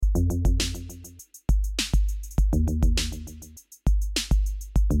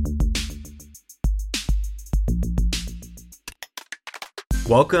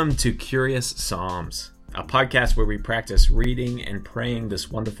Welcome to Curious Psalms, a podcast where we practice reading and praying this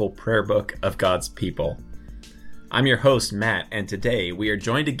wonderful prayer book of God's people. I'm your host, Matt, and today we are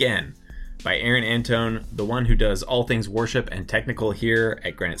joined again by Aaron Antone, the one who does all things worship and technical here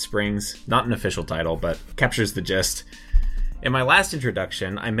at Granite Springs. Not an official title, but captures the gist. In my last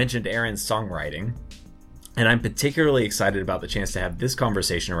introduction, I mentioned Aaron's songwriting, and I'm particularly excited about the chance to have this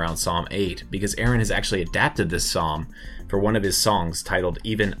conversation around Psalm 8, because Aaron has actually adapted this psalm for one of his songs titled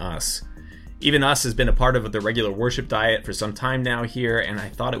Even Us. Even Us has been a part of the regular worship diet for some time now here, and I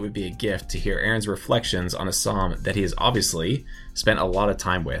thought it would be a gift to hear Aaron's reflections on a psalm that he has obviously spent a lot of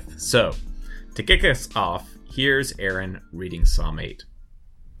time with. So, to kick us off, here's Aaron reading Psalm 8.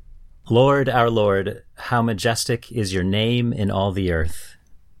 Lord, our Lord, how majestic is your name in all the earth.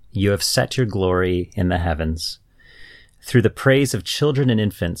 You have set your glory in the heavens. Through the praise of children and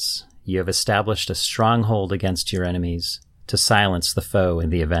infants, you have established a stronghold against your enemies, to silence the foe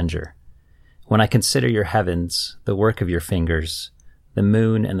and the avenger. When I consider your heavens, the work of your fingers, the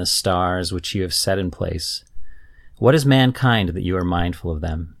moon and the stars which you have set in place, what is mankind that you are mindful of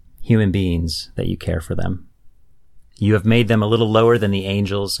them, human beings that you care for them? You have made them a little lower than the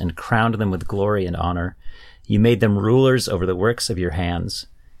angels and crowned them with glory and honor. You made them rulers over the works of your hands.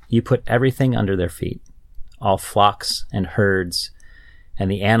 You put everything under their feet, all flocks and herds, and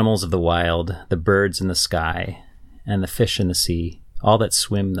the animals of the wild, the birds in the sky, and the fish in the sea, all that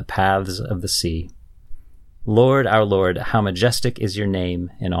swim the paths of the sea. Lord, our Lord, how majestic is your name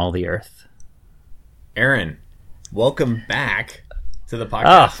in all the earth. Aaron, welcome back to the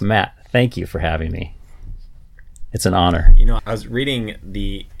podcast. Oh, Matt, thank you for having me. It's an honor. You know, I was reading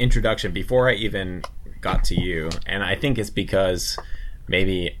the introduction before I even got to you, and I think it's because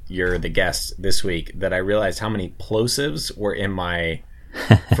maybe you're the guest this week that I realized how many plosives were in my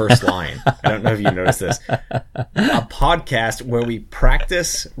first line. I don't know if you noticed this. A podcast where we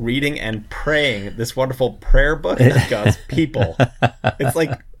practice reading and praying this wonderful prayer book of God's people. It's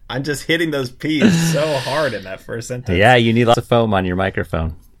like I'm just hitting those P's so hard in that first sentence. Yeah, you need lots of foam on your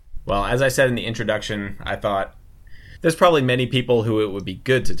microphone. Well, as I said in the introduction, I thought there's probably many people who it would be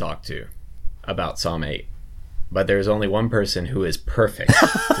good to talk to about Psalm 8. But there's only one person who is perfect to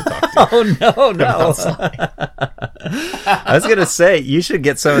talk to. Oh, no. I was going to say, you should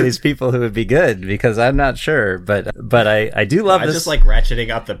get some of these people who would be good, because I'm not sure. But I do love this. I just like ratcheting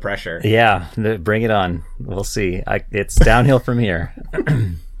up the pressure. Yeah, bring it on. We'll see. It's downhill from here.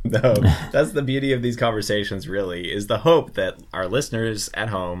 No, that's the beauty of these conversations, really, is the hope that our listeners at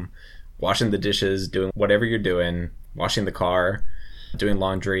home, washing the dishes, doing whatever you're doing, washing the car, doing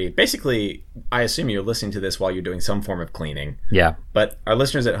laundry. Basically, I assume you're listening to this while you're doing some form of cleaning. Yeah. But our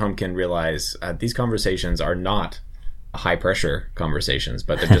listeners at home can realize these conversations are not high-pressure conversations,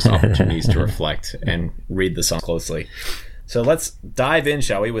 but they're just opportunities to reflect and read the psalm closely. So let's dive in,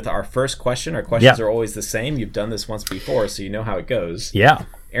 shall we, with our first question. Our questions are always the same. You've done this once before, so you know how it goes. Yeah.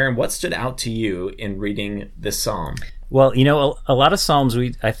 Aaron, what stood out to you in reading this psalm? Well, you know, a lot of psalms,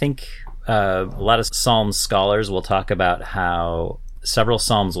 I think a lot of psalm scholars will talk about how several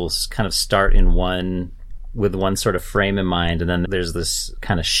psalms will kind of start with one sort of frame in mind, and then there's this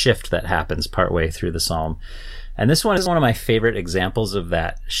kind of shift that happens partway through the psalm. And this one is one of my favorite examples of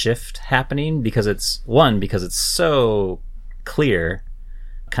that shift happening, because it's so clear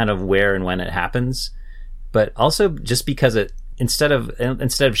kind of where and when it happens, but also just because it instead of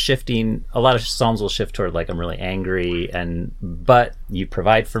shifting, a lot of psalms will shift toward like, I'm really angry but you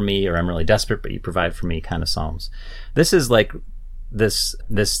provide for me, or I'm really desperate but you provide for me kind of psalms. This is like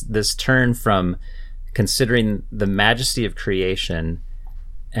this turn from considering the majesty of creation,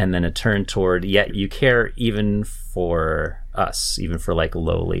 and then a turn toward, yet you care even for us, even for like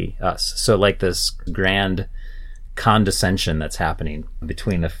lowly us. So like this grand condescension that's happening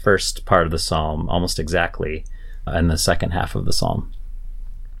between the first part of the psalm almost exactly and the second half of the psalm.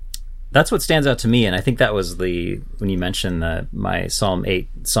 That's what stands out to me, and I think that was when you mentioned my Psalm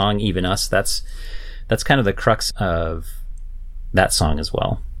 8 song, Even Us, that's kind of the crux of that song as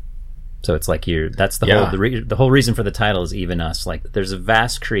well. So it's like that's the whole reason for the title is Even Us. Like, there's a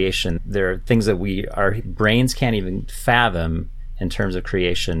vast creation. There are things that our brains can't even fathom in terms of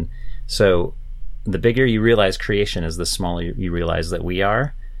creation. So the bigger you realize creation is, the smaller you realize that we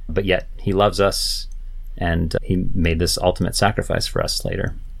are. But yet he loves us, and he made this ultimate sacrifice for us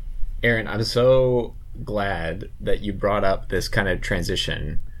later. Aaron, I'm so glad that you brought up this kind of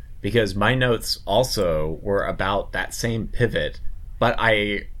transition, because my notes also were about that same pivot, but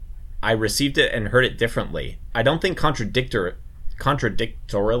I received it and heard it differently. I don't think contradictorily.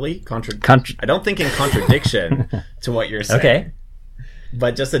 I don't think in contradiction to what you're saying. Okay.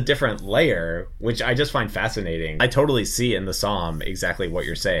 but just a different layer, which I just find fascinating. I totally see in the psalm exactly what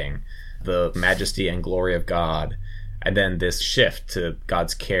you're saying. The majesty and glory of God, and then this shift to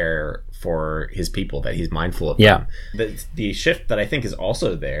God's care for his people, that he's mindful of them. The shift that I think is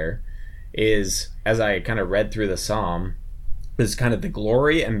also there is, as I kind of read through the psalm, is kind of the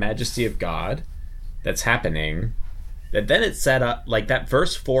glory and majesty of God that's happening. That then it's set up like that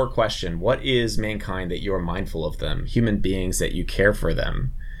verse 4 question, what is mankind that you are mindful of them? Human beings that you care for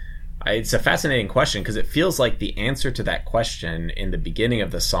them. It's a fascinating question because it feels like the answer to that question in the beginning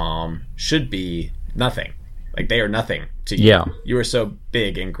of the psalm should be nothing. Like they are nothing to you. Yeah. You are so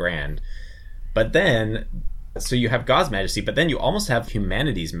big and grand. But then, so you have God's majesty, but then you almost have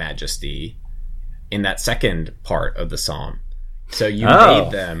humanity's majesty in that second part of the psalm. So you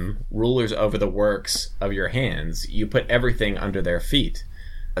made them rulers over the works of your hands. You put everything under their feet.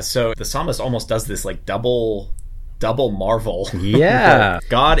 So the psalmist almost does this like double marvel. Yeah.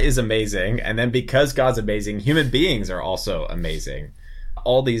 God is amazing. And then because God's amazing, human beings are also amazing.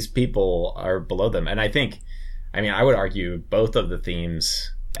 All these people are below them. And I would argue both of the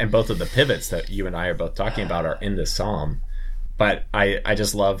themes and both of the pivots that you and I are both talking about are in this psalm. But I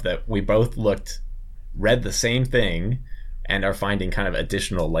just love that we both read the same thing and are finding kind of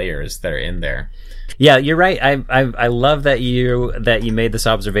additional layers that are in there. Yeah, you're right. I love that you made this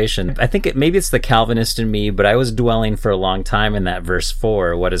observation. I think maybe it's the Calvinist in me, but I was dwelling for a long time in that verse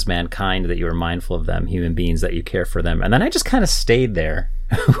 4, what is mankind that you are mindful of them, human beings that you care for them. And then I just kind of stayed there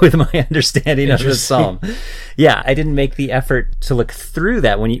with my understanding of the psalm. Yeah, I didn't make the effort to look through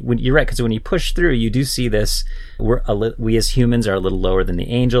that. When you're right, because when you push through, you do see this. We as humans are a little lower than the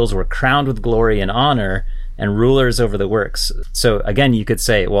angels. We're crowned with glory and honor, and rulers over the works. So again, you could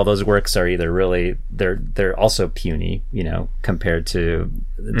say, well, those works are either really they're also puny, compared to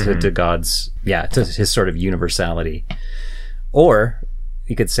God's, to his sort of universality, or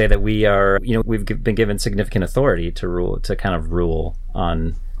you could say that we are, we've been given significant authority to rule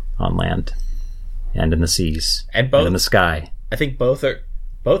on land and in the seas and in the sky. I think both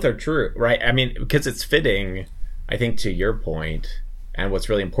are true, right? I mean, because it's fitting, I think, to your point, and what's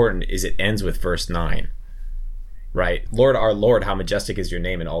really important is it ends with verse 9. Right? Lord, our Lord, how majestic is your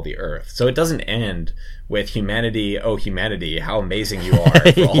name in all the earth. So it doesn't end with humanity, oh humanity, how amazing you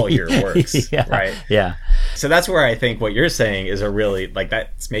are for all your works. Right? Yeah. So that's where I think what you're saying is a really,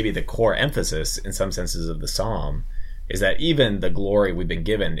 that's maybe the core emphasis in some senses of the psalm, is that even the glory we've been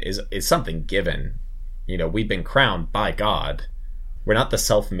given is something given. We've been crowned by God. We're not the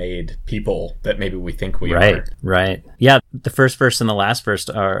self-made people that maybe we think we are. Right. Yeah. The first verse and the last verse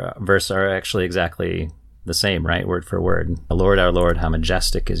are actually exactly the same, right? Word for word. Lord, our Lord, how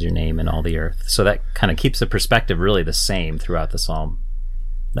majestic is your name in all the earth. So that kind of keeps the perspective really the same throughout the psalm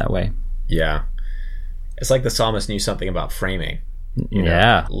that way. Yeah. It's like the psalmist knew something about framing.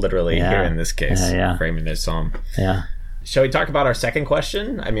 Literally here in this case, framing this psalm. Yeah. Shall we talk about our second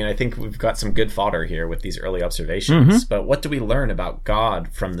question? I mean, I think we've got some good fodder here with these early observations, but what do we learn about God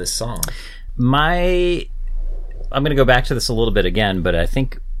from this psalm? I'm going to go back to this a little bit again, but I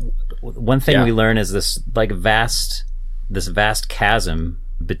think one thing we learn is this vast chasm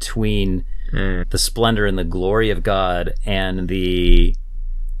between the splendor and the glory of God and the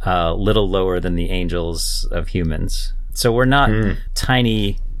little lower than the angels of humans. So we're not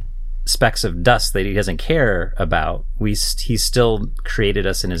tiny specks of dust that he doesn't care about. He's still created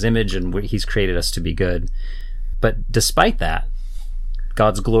us in his image, and he's created us to be good. But despite that,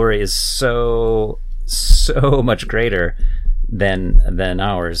 God's glory is so much greater than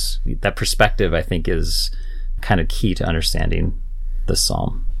ours. That perspective, I think, is kind of key to understanding the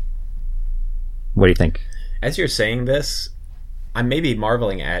psalm. What do you think? As you're saying this, I'm maybe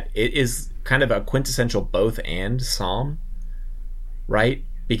marveling at it is kind of a quintessential both and psalm, right?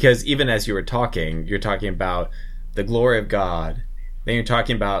 Because even as you were talking, you're talking about the glory of God, then you're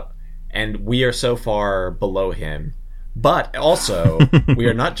talking about, and we are so far below him. But also, we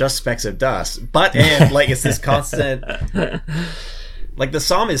are not just specks of dust, and it's this constant, the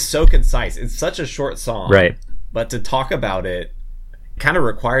psalm is so concise. It's such a short psalm. Right. But to talk about it kind of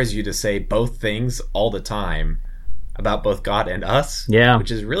requires you to say both things all the time about both God and us. Yeah.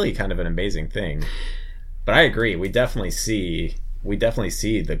 Which is really kind of an amazing thing. But I agree. We definitely see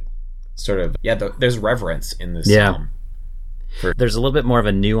the sort of, there's reverence in this psalm. There's a little bit more of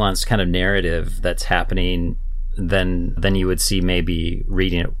a nuanced kind of narrative that's happening than you would see maybe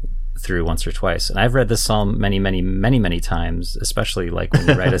reading it through once or twice. And I've read this psalm many, many, many, many times, especially when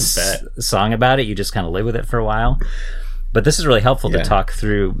you write a song about it, you just kind of live with it for a while. But this is really helpful to talk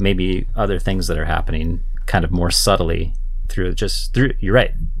through maybe other things that are happening kind of more subtly through you're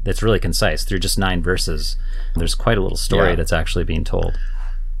right, it's really concise. Through just 9 verses, there's quite a little story that's actually being told.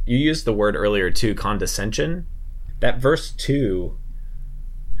 You used the word earlier too, condescension. That verse 2,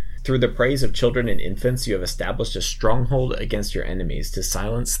 through the praise of children and infants, you have established a stronghold against your enemies to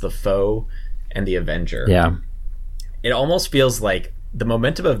silence the foe and the avenger. Yeah. It almost feels like the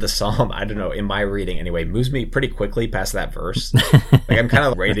momentum of the psalm, I don't know, in my reading anyway, moves me pretty quickly past that verse. Like I'm kind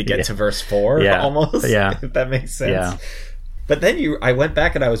of ready to get to verse 4 almost, if that makes sense. Yeah. But then I went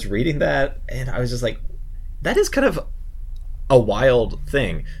back and I was reading that and I was just like, that is kind of a wild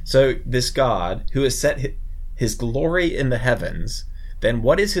thing. So this God who has set his glory in the heavens, then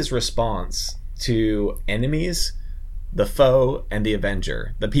what is his response to enemies, the foe, and the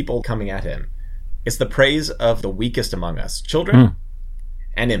avenger, the people coming at him? It's the praise of the weakest among us, children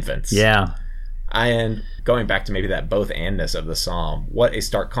and infants. Yeah. And going back to maybe that both andness of the psalm, what a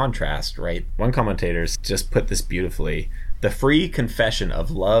stark contrast, right? One commentator just put this beautifully. The free confession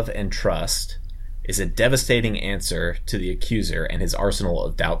of love and trust is a devastating answer to the accuser and his arsenal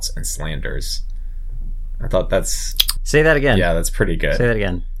of doubts and slanders. I thought that's... Say that again. Yeah, that's pretty good. Say that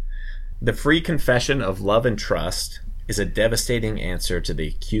again. The free confession of love and trust is a devastating answer to the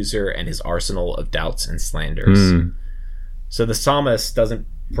accuser and his arsenal of doubts and slanders. So the psalmist doesn't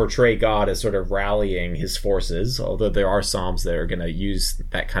portray God as sort of rallying his forces, although there are psalms that are going to use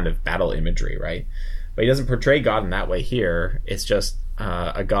that kind of battle imagery, right? But he doesn't portray God in that way here. It's just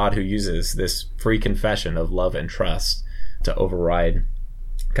a God who uses this free confession of love and trust to override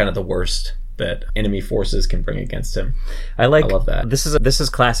kind of the worst that enemy forces can bring against him. I love that. This is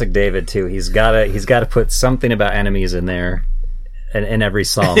classic David too. He's got to put something about enemies in there in every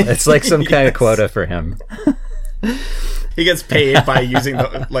psalm. It's like some kind of quota for him. He gets paid by using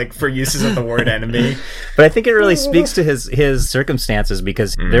for uses of the word enemy. But I think it really speaks to his circumstances,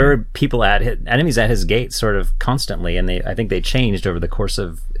 because there are people enemies at his gate sort of constantly, and I think they changed over the course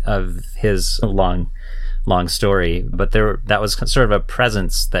of his long story. But that was sort of a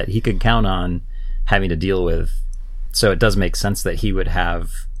presence that he could count on having to deal with. So it does make sense that he would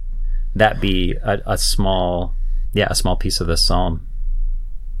have that be a small piece of this psalm.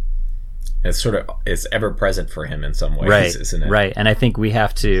 It's ever present for him in some ways, right, isn't it? Right. And I think we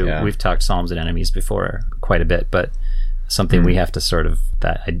have to, we've talked Psalms and enemies before quite a bit, but something we have to sort of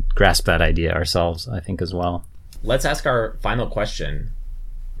grasp that idea ourselves, I think, as well. Let's ask our final question.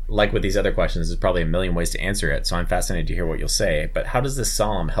 Like with these other questions, there's probably a million ways to answer it, so I'm fascinated to hear what you'll say. But how does this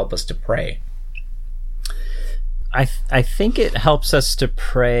psalm help us to pray? I think it helps us to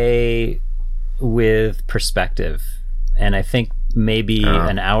pray with perspective. And I think maybe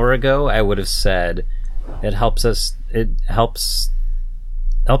an hour ago I would have said it helps us to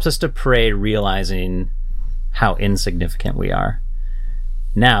pray realizing how insignificant we are.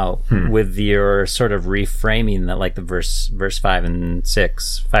 Now, with your sort of reframing that, like the verse 5 and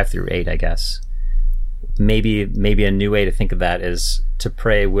 6, 5 through 8, I guess, maybe a new way to think of that is to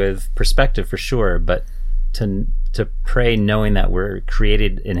pray with perspective, for sure, but to pray knowing that we're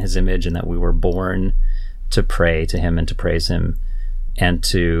created in his image and that we were born to pray to him and to praise him and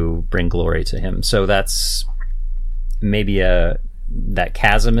to bring glory to him. So that's maybe that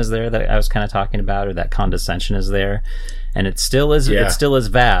chasm is there that I was kind of talking about, or that condescension is there, and it still is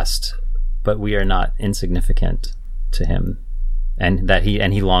vast, but we are not insignificant to him, and that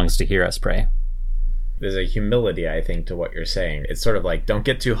he longs to hear us pray. There's a humility, I think, to what you're saying. It's sort of like, don't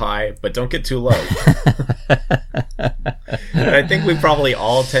get too high, but don't get too low. And I think we probably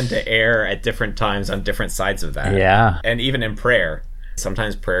all tend to err at different times on different sides of that. Yeah. And even in prayer,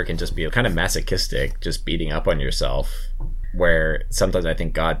 sometimes prayer can just be kind of masochistic, just beating up on yourself, where sometimes I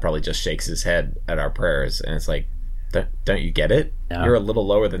think God probably just shakes his head at our prayers, and it's like, don't you get it? Yeah. You're a little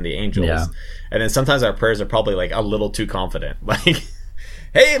lower than the angels. Yeah. And then sometimes our prayers are probably like a little too confident. Like,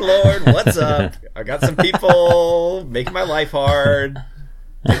 hey, Lord, what's up? I got some people making my life hard.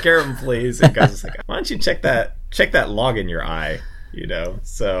 Take care of them, please. And God's just like, why don't you check that log in your eye? You know?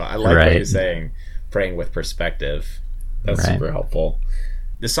 So I like what you're saying, praying with perspective. That's super helpful.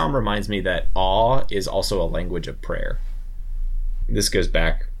 This psalm reminds me that awe is also a language of prayer. This goes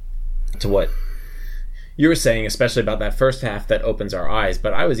back to what you were saying, especially about that first half that opens our eyes.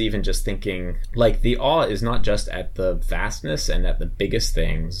 But I was even just thinking, like, the awe is not just at the vastness and at the biggest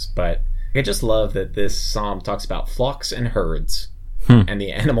things, but I just love that this psalm talks about flocks and herds and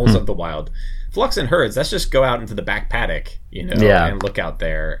the animals of the wild. Flocks and herds, that's just go out into the back paddock, and look out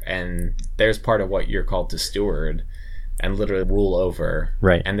there. And there's part of what you're called to steward and literally rule over.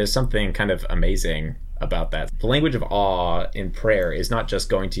 Right. And there's something kind of amazing about that. The language of awe in prayer is not just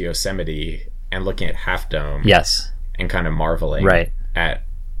going to Yosemite and looking at Half Dome. Yes. And kind of marveling at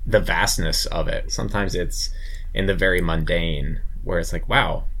the vastness of it. Sometimes it's in the very mundane, where it's like,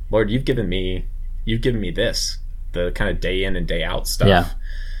 wow, Lord, you've given me this, the kind of day in and day out stuff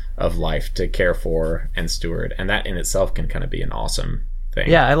of life to care for and steward. And that in itself can kind of be an awesome thing.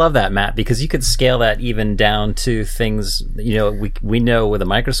 Yeah, I love that, Matt, because you could scale that even down to things, we know with a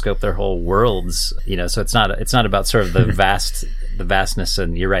microscope they're whole worlds, so it's not about sort of the vastness.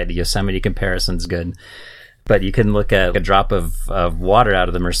 And you're right, the Yosemite comparison's good. But you can look at a drop of water out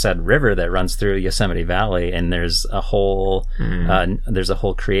of the Merced River that runs through Yosemite Valley, and there's a whole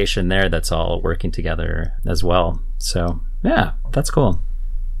creation there that's all working together as well. So yeah, that's cool.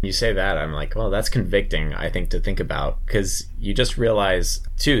 You say that, I'm like, well, that's convicting, I think, to think about, because you just realize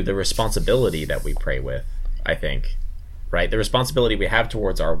too the responsibility that we pray with, I think, right? The responsibility we have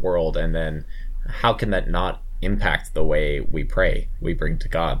towards our world, and then how can that not impact the way we pray, we bring to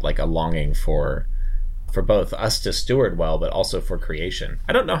God, like a longing for both us to steward well, but also for creation.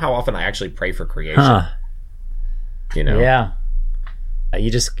 I don't know how often I actually pray for creation. Yeah.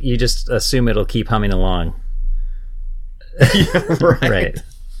 You just assume it'll keep humming along. Yeah, right.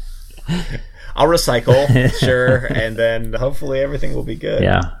 I'll recycle, sure, and then hopefully everything will be good.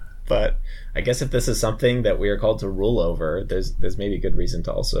 Yeah. But I guess if this is something that we are called to rule over, there's maybe good reason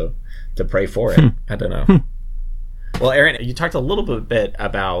to also to pray for it. I don't know. Well, Aaron, you talked a little bit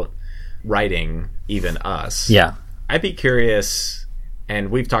about writing Even Us. Yeah. I'd be curious, and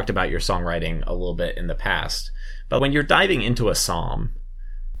we've talked about your songwriting a little bit in the past, but when you're diving into a psalm,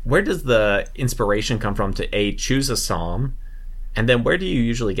 where does the inspiration come from to choose a psalm? And then where do you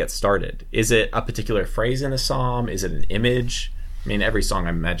usually get started? Is it a particular phrase in a psalm? Is it an image? I mean, every song I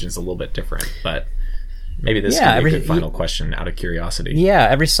imagine is a little bit different, but maybe this can be a good final question out of curiosity. Yeah,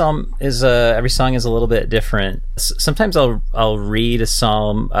 every song is a little bit different. Sometimes I'll read a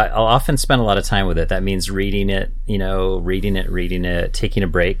psalm. I'll often spend a lot of time with it. That means reading it, reading it, taking a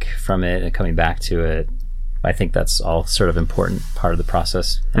break from it and coming back to it. I think that's all sort of important part of the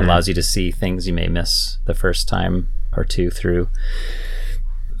process. It allows you to see things you may miss the first time or two through.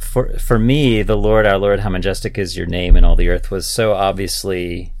 For me, the Lord, our Lord, how majestic is your name in all the earth was so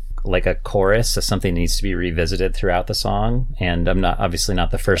obviously like a chorus, as something that needs to be revisited throughout the song. And I'm obviously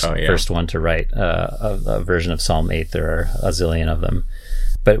not the first one to write a version of Psalm 8. There are a zillion of them.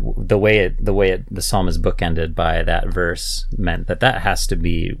 But the way the psalm is bookended by that verse meant that has to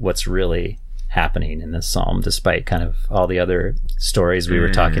be what's really happening in this psalm, despite kind of all the other stories we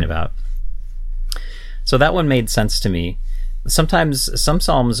were talking about. So that one made sense to me. Sometimes some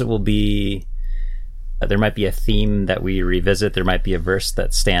psalms it will be, there might be a theme that we revisit. There might be a verse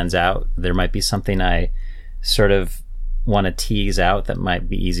that stands out. There might be something I sort of want to tease out that might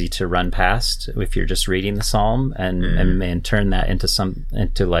be easy to run past if you're just reading the psalm, and turn that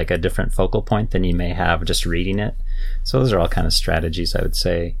into like a different focal point than you may have just reading it. So those are all kind of strategies I would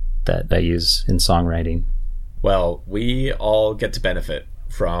say that I use in songwriting. Well, we all get to benefit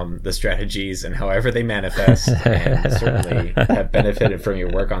from the strategies and however they manifest, and certainly have benefited from your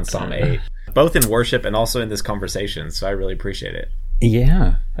work on Psalm 8, both in worship and also in this conversation. So I really appreciate it.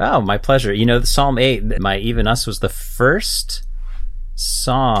 Yeah. Oh, my pleasure. The Psalm 8, my Even Us was the first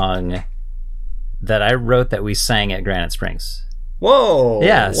song that I wrote that we sang at Granite Springs. Whoa!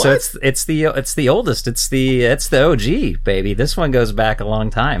 Yeah, what? so it's the oldest. It's the OG, baby. This one goes back a long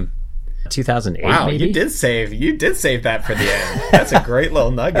time. 2008. Wow, maybe? you did save that for the end. That's a great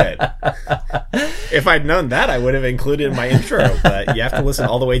little nugget. If I'd known that, I would have included in my intro, but you have to listen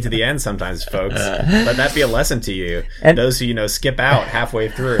all the way to the end sometimes, folks. Let that be a lesson to you, and those who skip out halfway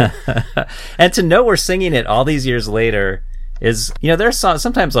through. And to know we're singing it all these years later is, there's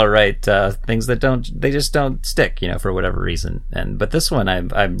sometimes I'll write things that just don't stick, for whatever reason. But this one,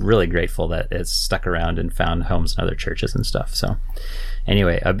 I'm really grateful that it's stuck around and found homes in other churches and stuff. So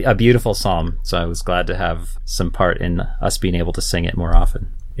anyway, a beautiful psalm. So I was glad to have some part in us being able to sing it more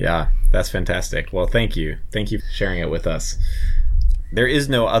often. Yeah, that's fantastic. Well, thank you. Thank you for sharing it with us. There is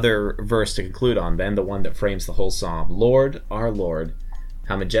no other verse to conclude on than the one that frames the whole psalm. Lord, our Lord,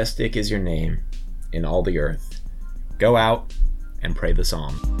 how majestic is your name in all the earth. Go out and pray the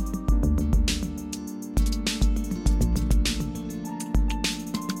psalm.